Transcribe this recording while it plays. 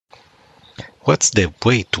what's the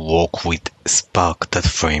way to work with Spark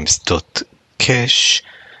dataframes.cache?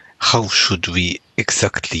 How should we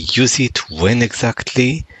exactly use it? When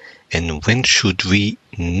exactly? And when should we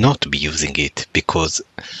not be using it? Because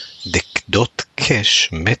the .cache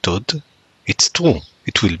method, it's true.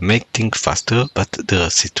 It will make things faster, but there are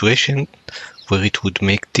situations where it would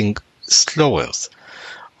make things slower.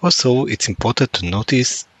 Also, it's important to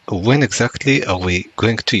notice when exactly are we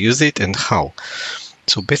going to use it and how.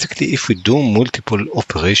 So basically, if we do multiple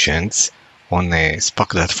operations on a Spark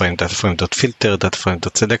dataframe, dataframe.filter,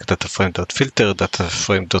 dataframe.select, dataframe.filter,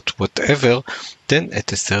 dataframe.whatever, then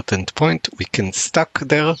at a certain point we can stack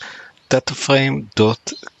there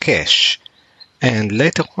dataframe.cache. And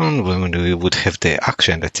later on, when we would have the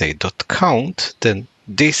action, let's say .count, then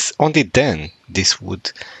only then this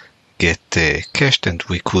would get cached and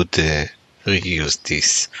we could reuse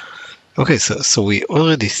this. Okay, so we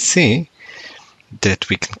already see that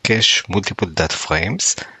we can cache multiple data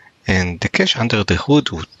frames, and the cache under the hood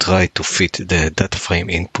would try to fit the data frame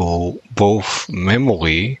into both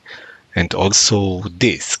memory and also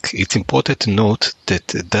disk. It's important to note that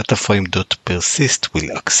dataframe.persist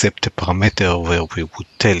will accept a parameter where we would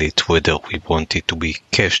tell it whether we want it to be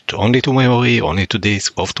cached only to memory, only to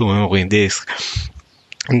disk, both to memory and disk.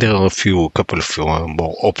 And there are a couple of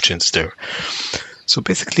more options there. So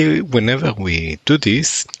basically, whenever we do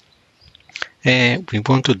this, we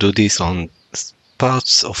want to do this on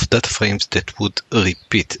parts of data frames that would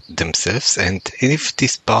repeat themselves. And if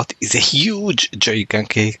this part is a huge,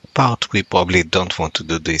 gigantic part, we probably don't want to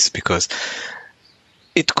do this because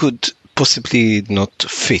it could possibly not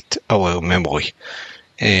fit our memory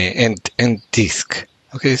and disk.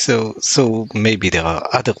 Okay, so maybe there are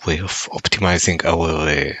other ways of optimizing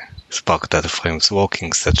our Spark data frames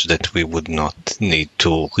working such that we would not need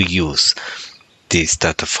to reuse this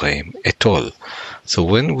data frame at all. So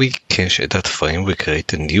when we cache a data frame, we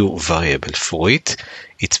create a new variable for it.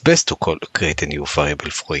 It's best to create a new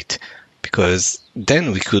variable for it because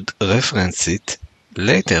then we could reference it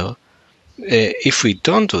later. If we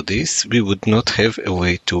don't do this, we would not have a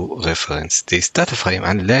way to reference this data frame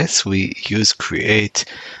unless we use create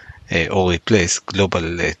or replace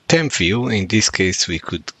global temp view. In this case, we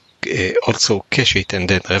could also cache it and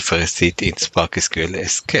then reference it in Spark SQL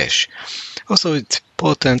as cache. Also, it's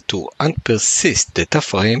important to unpersist data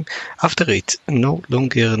frame after it's no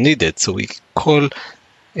longer needed. So we call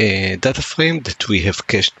a data frame that we have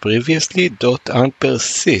cached previously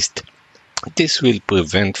 .unpersist. This will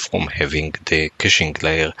prevent from having the caching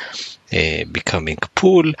layer becoming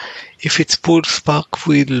pool. If it's pool, Spark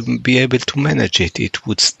will be able to manage it. It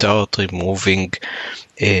would start removing,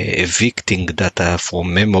 evicting data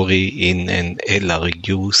from memory in an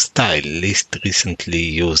LRU style, least recently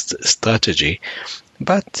used strategy.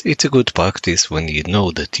 But it's a good practice when you know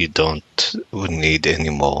that you don't need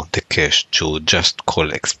anymore the cache to just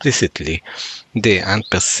call explicitly the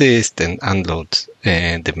unpersist and unload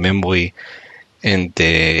the memory and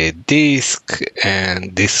the disk,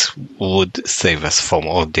 and this would save us from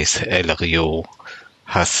all this LRU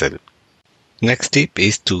hassle. Next tip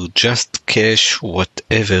is to just cache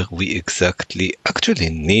whatever we exactly actually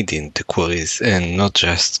need in the queries and not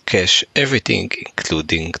just cache everything,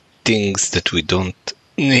 including things that we don't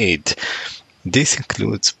need. This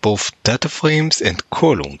includes both data frames and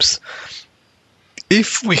columns.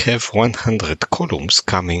 If we have 100 columns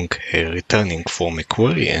returning from a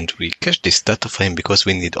query and we cache this data frame because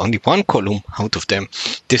we need only one column out of them,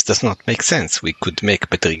 this does not make sense. We could make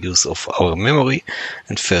better use of our memory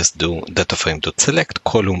and first do dataframe.select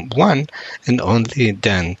column 1 and only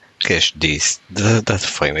then cache the data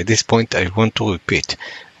frame. At this point, I want to repeat.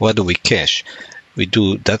 What do we cache? We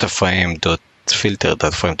do dataframe.filter,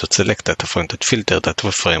 dataframe.select, dataframe.filter,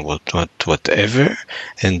 dataframe whatever,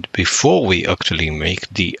 and before we actually make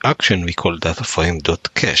the action, we call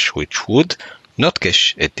dataframe.cache, which would not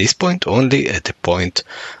cache at this point, only at the point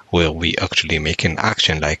where we actually make an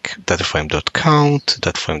action like dataframe.count,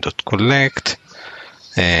 dataframe.collect,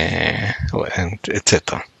 and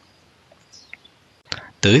etc.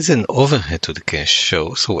 There is an overhead to the cache.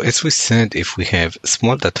 So as we said, if we have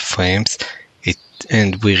small data frames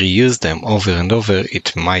and we reuse them over and over,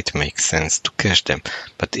 it might make sense to cache them.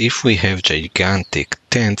 But if we have gigantic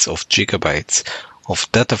tens of gigabytes of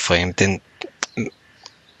data frame, then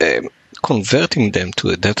converting them to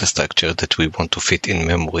a data structure that we want to fit in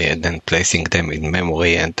memory and then placing them in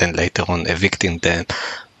memory and then later on evicting them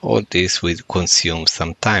all this will consume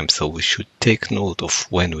some time, so we should take note of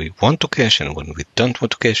when we want to cache and when we don't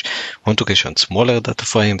want to cache. Want to cache on smaller data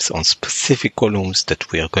frames, on specific columns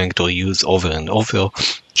that we are going to use over and over.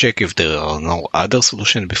 Check if there are no other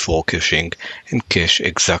solutions before caching, and cache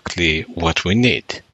exactly what we need.